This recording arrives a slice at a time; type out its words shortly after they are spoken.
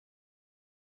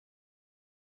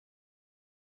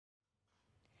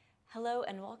Hello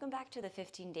and welcome back to the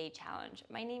 15-day challenge.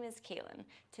 My name is Kaylin.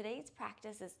 Today's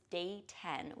practice is day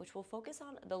 10, which will focus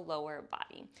on the lower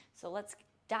body. So let's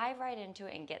dive right into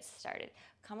it and get started.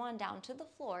 Come on down to the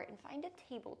floor and find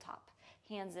a tabletop,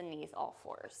 hands and knees, all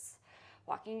fours.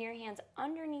 Walking your hands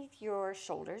underneath your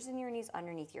shoulders and your knees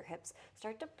underneath your hips.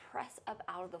 Start to press up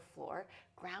out of the floor,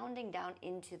 grounding down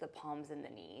into the palms and the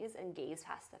knees, and gaze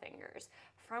past the fingers.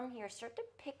 From here, start to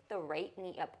pick the right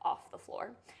knee up off the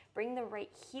floor. Bring the right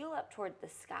heel up toward the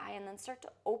sky, and then start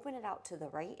to open it out to the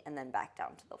right and then back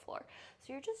down to the floor.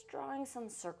 So you're just drawing some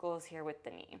circles here with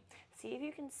the knee. See if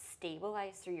you can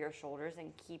stabilize through your shoulders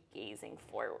and keep gazing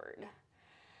forward.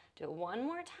 Do it one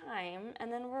more time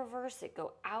and then reverse it.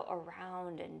 Go out,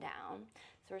 around, and down.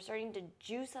 So we're starting to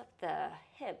juice up the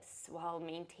hips while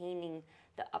maintaining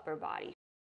the upper body.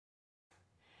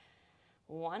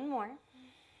 One more.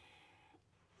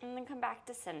 And then come back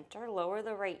to center. Lower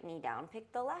the right knee down.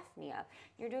 Pick the left knee up.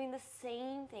 You're doing the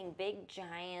same thing. Big,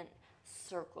 giant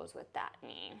circles with that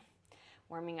knee.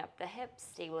 Warming up the hips,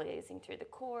 stabilizing through the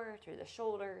core, through the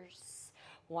shoulders.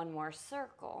 One more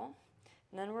circle.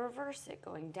 And then reverse it,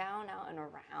 going down, out, and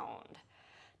around.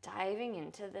 Diving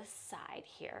into this side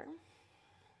here.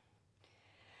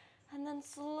 And then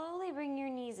slowly bring your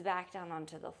knees back down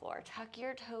onto the floor. Tuck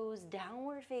your toes,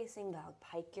 downward facing dog.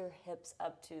 Pike your hips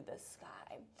up to the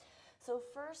sky. So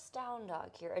first down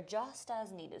dog here, adjust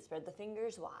as needed. Spread the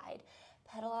fingers wide.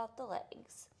 Pedal out the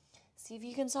legs. See if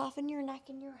you can soften your neck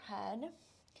and your head.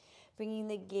 Bringing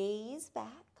the gaze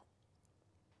back.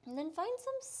 And then find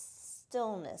some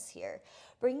stillness here.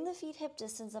 Bring the feet hip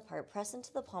distance apart. Press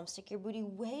into the palms. Stick your booty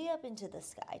way up into the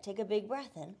sky. Take a big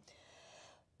breath in.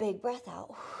 Big breath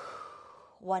out.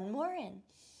 One more in.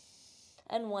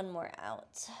 And one more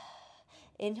out.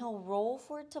 Inhale, roll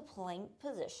forward to plank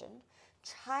position.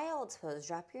 Child's pose.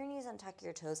 Drop your knees and tuck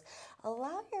your toes.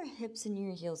 Allow your hips and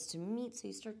your heels to meet so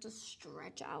you start to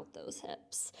stretch out those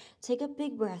hips. Take a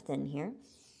big breath in here.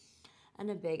 And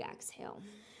a big exhale.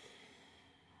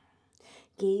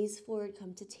 Gaze forward,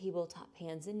 come to tabletop,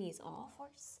 hands and knees, all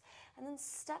fours. And then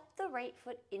step the right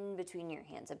foot in between your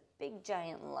hands, a big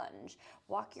giant lunge.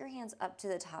 Walk your hands up to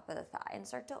the top of the thigh and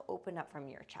start to open up from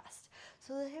your chest.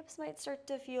 So the hips might start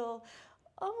to feel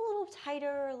a little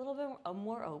tighter, a little bit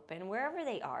more open. Wherever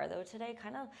they are though today,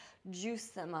 kind of juice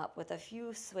them up with a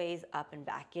few sways up and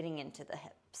back, getting into the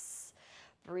hips.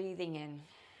 Breathing in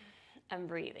and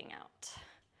breathing out.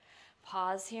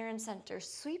 Pause here in center.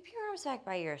 Sweep your arms back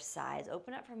by your sides.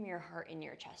 Open up from your heart and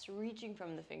your chest, reaching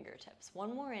from the fingertips.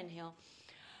 One more inhale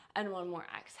and one more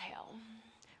exhale.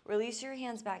 Release your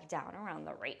hands back down around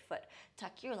the right foot.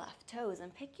 Tuck your left toes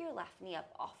and pick your left knee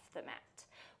up off the mat.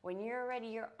 When you're ready,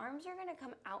 your arms are going to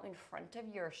come out in front of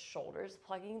your shoulders,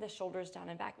 plugging the shoulders down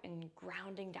and back and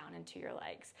grounding down into your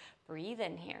legs. Breathe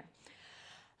in here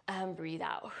and breathe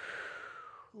out.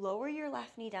 Lower your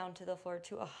left knee down to the floor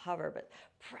to a hover, but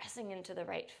pressing into the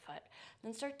right foot.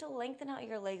 Then start to lengthen out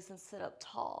your legs and sit up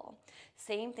tall.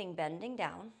 Same thing, bending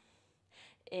down.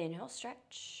 Inhale,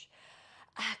 stretch.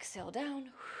 Exhale, down.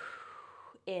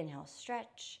 Inhale,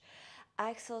 stretch.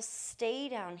 Exhale, stay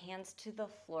down, hands to the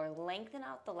floor. Lengthen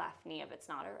out the left knee if it's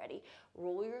not already.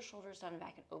 Roll your shoulders down and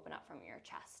back and open up from your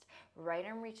chest. Right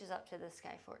arm reaches up to the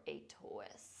sky for a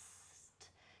twist.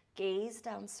 Gaze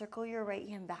down, circle your right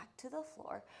hand back to the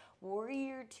floor.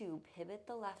 Warrior two, pivot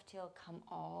the left heel, come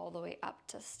all the way up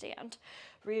to stand.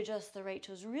 Readjust the right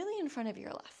toes really in front of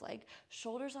your left leg.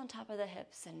 Shoulders on top of the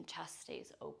hips and chest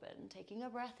stays open. Taking a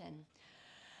breath in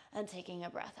and taking a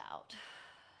breath out.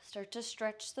 Start to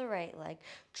stretch the right leg.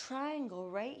 Triangle,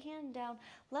 right hand down,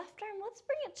 left arm, let's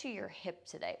bring it to your hip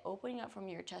today. Opening up from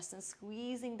your chest and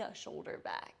squeezing the shoulder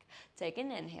back. Take an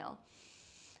inhale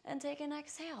and take an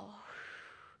exhale.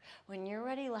 When you're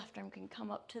ready, left arm can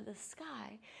come up to the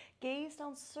sky. Gaze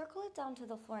down, circle it down to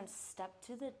the floor and step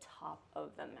to the top of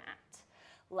the mat.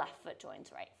 Left foot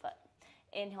joins right foot.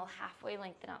 Inhale, halfway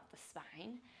lengthen out the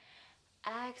spine.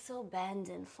 Exhale, bend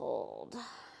and fold.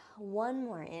 One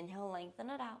more, inhale, lengthen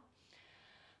it out.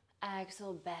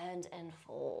 Exhale, bend and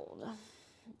fold.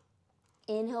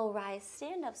 Inhale, rise,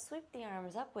 stand up, sweep the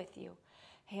arms up with you.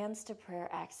 Hands to prayer,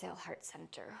 exhale, heart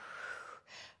center.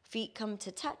 Feet come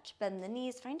to touch, bend the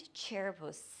knees, find a chair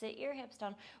pose, sit your hips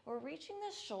down. We're reaching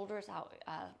the shoulders out,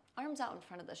 arms out in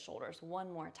front of the shoulders.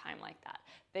 One more time like that.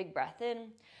 Big breath in.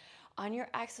 On your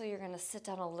exhale, you're gonna sit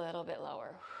down a little bit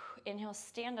lower. Inhale,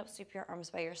 stand up, sweep your arms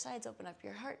by your sides, open up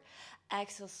your heart.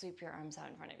 Exhale, sweep your arms out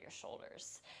in front of your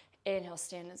shoulders. Inhale,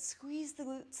 stand and squeeze the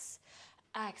glutes.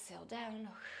 Exhale, down.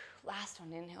 Last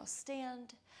one, inhale,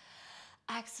 stand.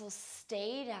 Exhale,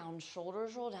 stay down,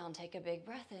 shoulders roll down, take a big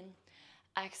breath in.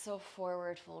 Exhale,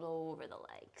 forward fold over the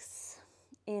legs.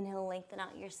 Inhale, lengthen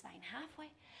out your spine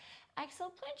halfway. Exhale,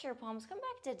 plant your palms, come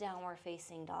back to downward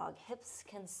facing dog. Hips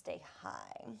can stay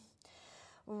high.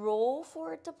 Roll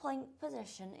forward to plank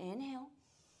position. Inhale.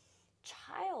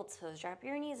 Child's pose. Drop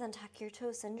your knees and tuck your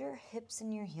toes. Send your hips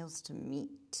and your heels to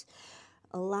meet.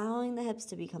 Allowing the hips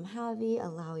to become heavy.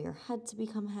 Allow your head to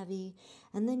become heavy.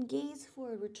 And then gaze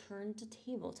forward. Return to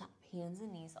tabletop. Hands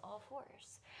and knees, all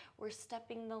fours. We're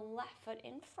stepping the left foot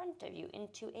in front of you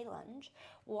into a lunge.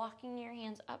 Walking your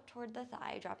hands up toward the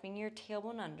thigh. Dropping your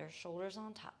tailbone under. Shoulders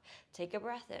on top. Take a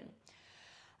breath in.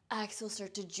 Exhale,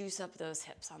 start to juice up those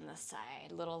hips on this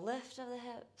side. Little lift of the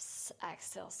hips.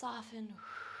 Exhale, soften.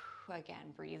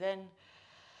 Again, breathe in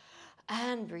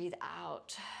and breathe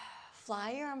out.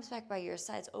 Fly your arms back by your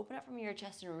sides. Open up from your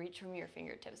chest and reach from your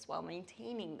fingertips while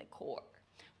maintaining the core.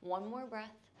 One more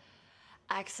breath.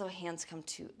 Exhale, hands come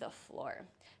to the floor.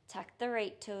 Tuck the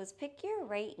right toes. Pick your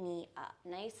right knee up,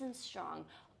 nice and strong.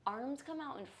 Arms come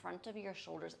out in front of your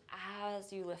shoulders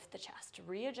as you lift the chest.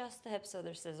 Readjust the hips so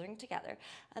they're scissoring together.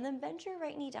 And then bend your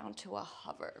right knee down to a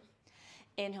hover.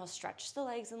 Inhale, stretch the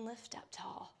legs and lift up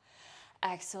tall.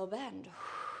 Exhale, bend.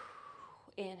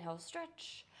 Inhale,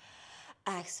 stretch.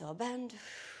 Exhale, bend.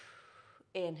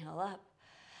 Inhale, up.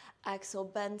 Exhale,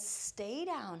 bend, stay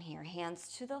down here. Hands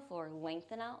to the floor.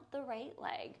 Lengthen out the right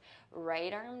leg.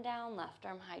 Right arm down, left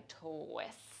arm high,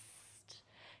 twist.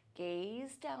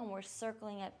 Gaze down. We're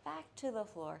circling it back to the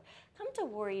floor. Come to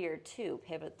warrior two.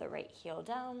 Pivot the right heel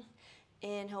down.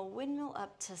 Inhale, windmill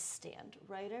up to stand.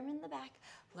 Right arm in the back,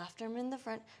 left arm in the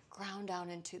front. Ground down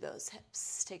into those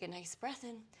hips. Take a nice breath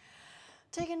in.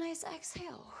 Take a nice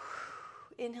exhale.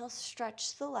 Inhale,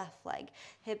 stretch the left leg.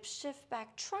 Hips shift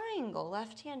back, triangle.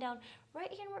 Left hand down, right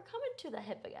hand, we're coming to the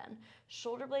hip again.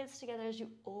 Shoulder blades together as you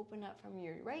open up from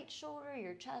your right shoulder,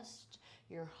 your chest,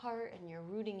 your heart, and you're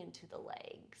rooting into the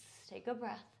legs. Take a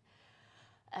breath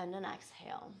and an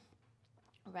exhale.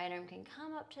 Right arm can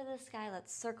come up to the sky.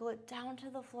 Let's circle it down to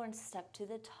the floor and step to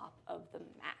the top of the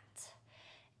mat.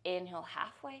 Inhale,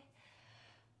 halfway.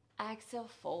 Exhale,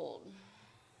 fold.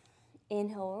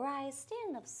 Inhale, rise,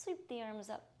 stand up, sweep the arms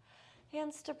up.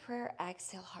 Hands to prayer,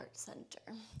 exhale, heart center.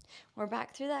 We're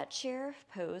back through that chair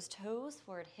pose, toes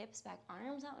forward, hips back,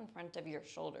 arms out in front of your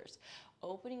shoulders.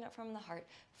 Opening up from the heart,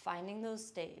 finding those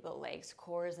stable legs,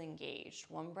 core is engaged.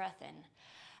 One breath in.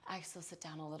 Exhale, sit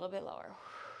down a little bit lower.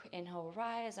 Inhale,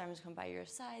 rise, arms come by your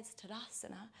sides,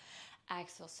 Tadasana.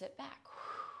 Exhale, sit back.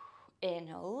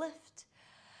 Inhale, lift.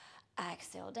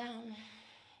 Exhale, down.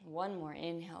 One more,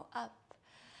 inhale, up.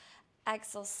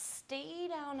 Exhale, stay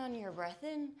down on your breath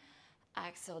in.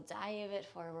 Exhale, dive it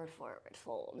forward, forward,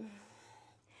 fold.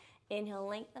 Inhale,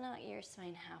 lengthen out your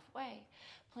spine halfway.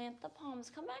 Plant the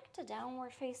palms, come back to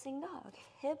downward facing dog.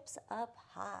 Hips up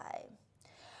high.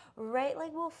 Right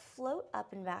leg will float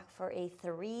up and back for a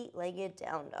three-legged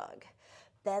down dog.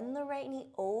 Bend the right knee,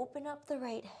 open up the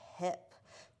right hip.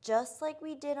 Just like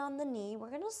we did on the knee,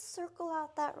 we're gonna circle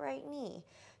out that right knee.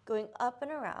 Going up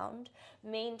and around,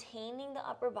 maintaining the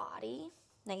upper body,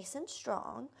 nice and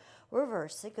strong.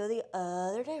 Reverse it, go the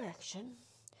other direction.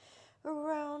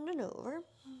 Around and over.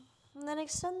 And then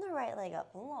extend the right leg up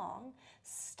long.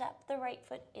 Step the right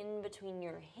foot in between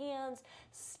your hands.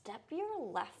 Step your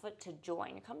left foot to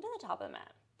join. Come to the top of the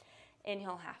mat.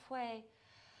 Inhale, halfway.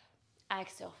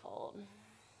 Exhale, fold.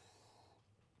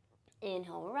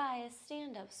 Inhale, rise,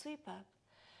 stand up, sweep up.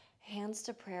 Hands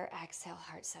to prayer, exhale,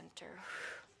 heart center.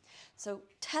 So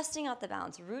testing out the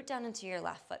balance, root down into your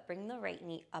left foot, bring the right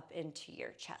knee up into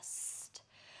your chest.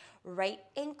 Right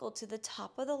ankle to the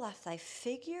top of the left thigh,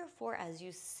 figure four as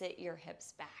you sit your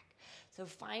hips back. So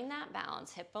find that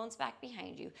balance, hip bones back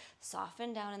behind you,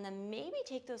 soften down, and then maybe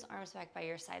take those arms back by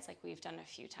your sides like we've done a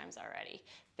few times already.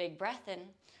 Big breath in,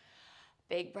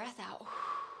 big breath out.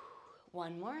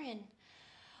 One more in.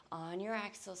 On your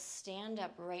exhale, stand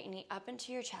up, right knee up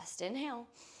into your chest. Inhale.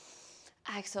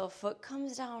 Exhale, foot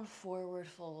comes down, forward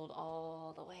fold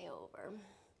all the way over.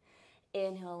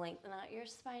 Inhale, lengthen out your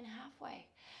spine halfway.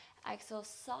 Exhale,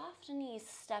 soft knees,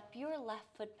 step your left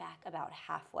foot back about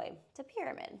halfway to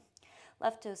pyramid.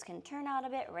 Left toes can turn out a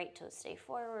bit, right toes stay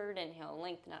forward. Inhale,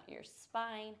 lengthen out your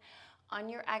spine. On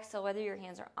your exhale, whether your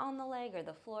hands are on the leg or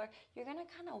the floor, you're gonna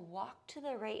kind of walk to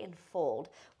the right and fold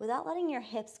without letting your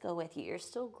hips go with you. You're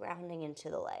still grounding into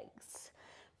the legs.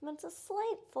 And it's a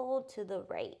slight fold to the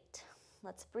right.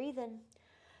 Let's breathe in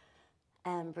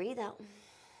and breathe out.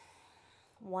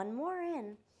 One more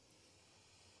in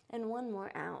and one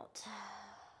more out.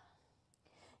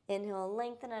 Inhale,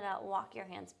 lengthen it out, walk your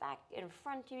hands back in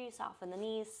front of you, soften the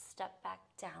knees, step back,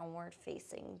 downward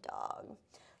facing dog.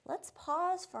 Let's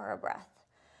pause for a breath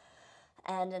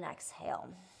and an exhale.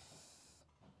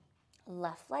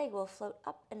 Left leg will float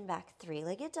up and back,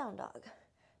 three-legged down dog.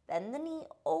 Bend the knee,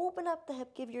 open up the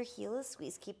hip, give your heel a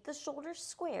squeeze. Keep the shoulders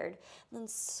squared, then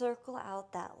circle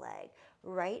out that leg.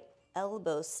 Right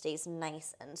elbow stays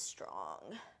nice and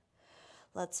strong.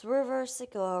 Let's reverse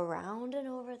it, go around and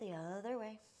over the other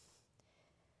way.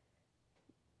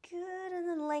 Good, and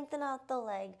then lengthen out the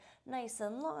leg nice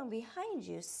and long behind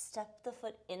you. Step the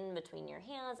foot in between your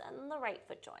hands and the right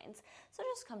foot joins. So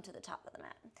just come to the top of the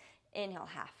mat. Inhale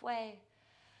halfway,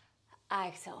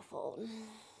 exhale fold.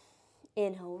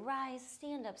 Inhale, rise,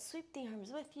 stand up, sweep the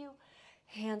arms with you.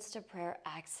 Hands to prayer,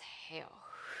 exhale.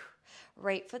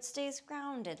 Right foot stays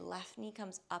grounded, left knee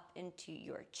comes up into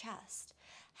your chest.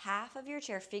 Half of your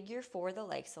chair, figure four the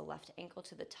legs, so left ankle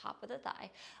to the top of the thigh.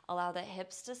 Allow the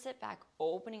hips to sit back,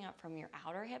 opening up from your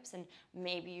outer hips, and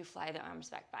maybe you fly the arms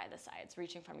back by the sides,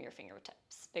 reaching from your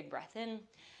fingertips. Big breath in,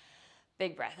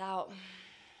 big breath out.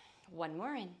 One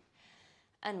more in,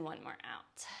 and one more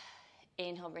out.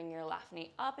 Inhale, bring your left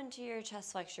knee up into your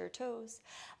chest, flex your toes.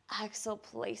 Exhale,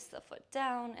 place the foot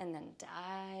down, and then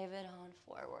dive it on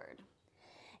forward.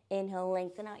 Inhale,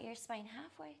 lengthen out your spine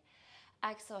halfway.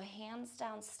 Exhale, hands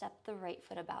down, step the right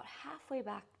foot about halfway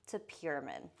back to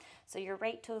pyramid. So your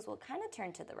right toes will kind of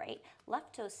turn to the right.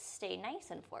 Left toes stay nice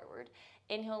and forward.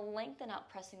 Inhale, lengthen out,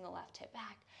 pressing the left hip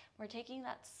back. We're taking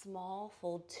that small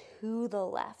fold to the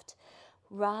left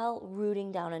while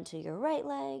rooting down into your right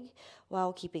leg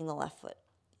while keeping the left foot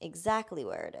exactly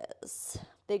where it is.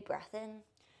 Big breath in,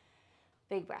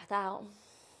 big breath out.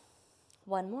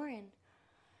 One more in,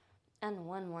 and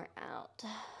one more out.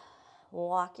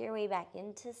 Walk your way back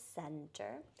into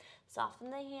center. Soften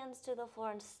the hands to the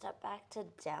floor and step back to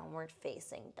downward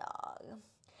facing dog.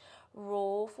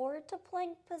 Roll forward to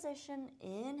plank position.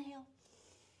 Inhale.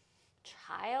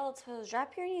 Child's pose.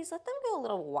 Drop your knees. Let them go a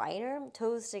little wider,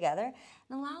 toes together,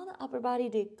 and allow the upper body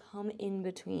to come in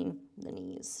between the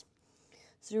knees.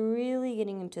 So really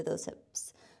getting into those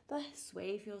hips. The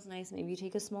sway feels nice. Maybe you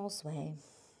take a small sway.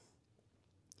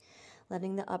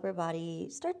 Letting the upper body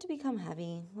start to become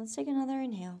heavy. Let's take another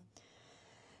inhale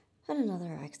and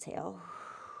another exhale.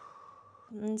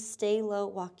 And stay low.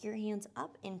 Walk your hands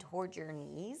up and toward your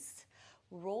knees.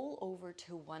 Roll over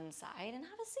to one side and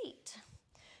have a seat.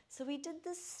 So we did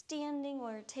this standing,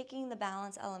 we're taking the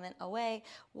balance element away.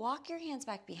 Walk your hands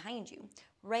back behind you.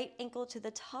 Right ankle to the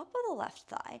top of the left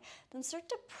thigh. Then start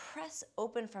to press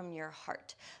open from your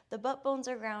heart. The butt bones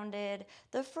are grounded.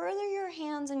 The further your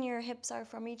hands and your hips are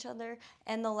from each other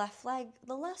and the left leg,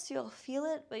 the less you'll feel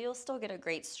it, but you'll still get a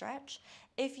great stretch.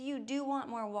 If you do want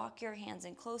more, walk your hands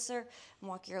in closer and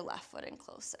walk your left foot in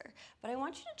closer. But I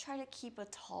want you to try to keep a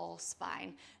tall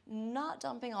spine, not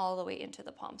dumping all the way into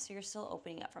the palms, so you're still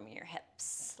opening up from your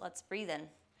hips. Let's breathe in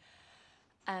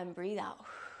and breathe out.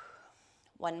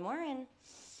 One more in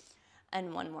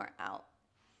and one more out.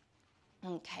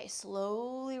 Okay,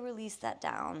 slowly release that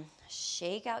down.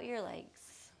 Shake out your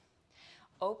legs.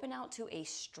 Open out to a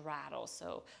straddle,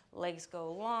 so legs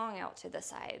go long out to the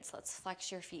sides. Let's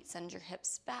flex your feet, send your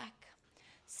hips back.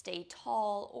 Stay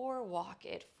tall or walk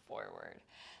it forward.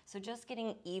 So just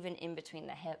getting even in between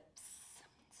the hips,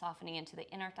 softening into the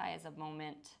inner thighs a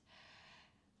moment,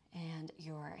 and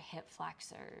your hip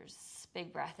flexors.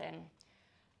 Big breath in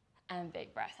and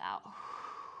big breath out.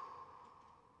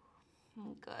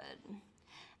 Good.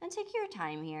 And take your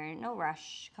time here, no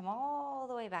rush. Come all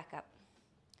the way back up.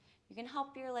 You can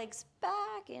help your legs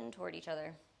back in toward each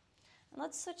other. And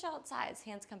let's switch out sides.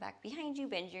 Hands come back behind you,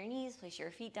 bend your knees, place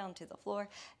your feet down to the floor.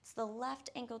 It's the left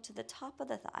ankle to the top of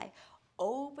the thigh.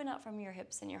 Open up from your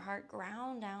hips and your heart,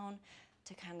 ground down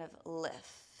to kind of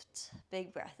lift.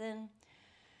 Big breath in,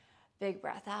 big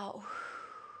breath out.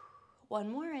 One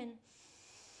more in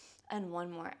and one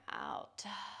more out.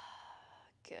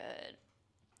 Good.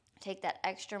 Take that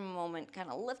extra moment, kind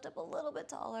of lift up a little bit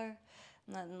taller.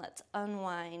 And then let's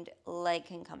unwind, leg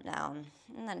can come down,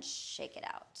 and then shake it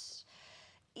out.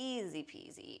 Easy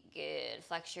peasy, good.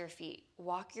 Flex your feet,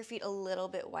 walk your feet a little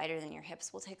bit wider than your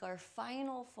hips. We'll take our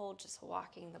final fold, just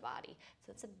walking the body.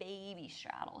 So it's a baby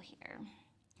straddle here.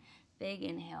 Big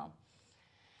inhale,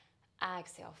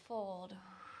 exhale, fold.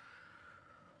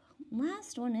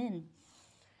 Last one in.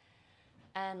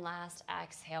 And last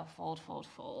exhale, fold, fold,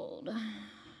 fold.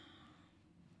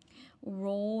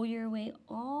 Roll your way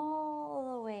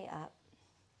all the way up.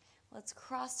 Let's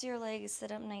cross your legs,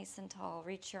 sit up nice and tall,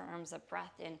 reach your arms up,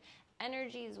 breath in.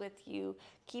 Energy is with you,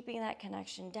 keeping that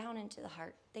connection down into the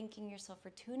heart, thanking yourself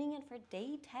for tuning in for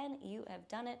day 10. You have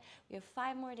done it. We have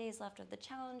 5 more days left of the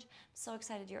challenge. I'm so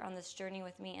excited you're on this journey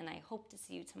with me, and I hope to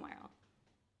see you tomorrow.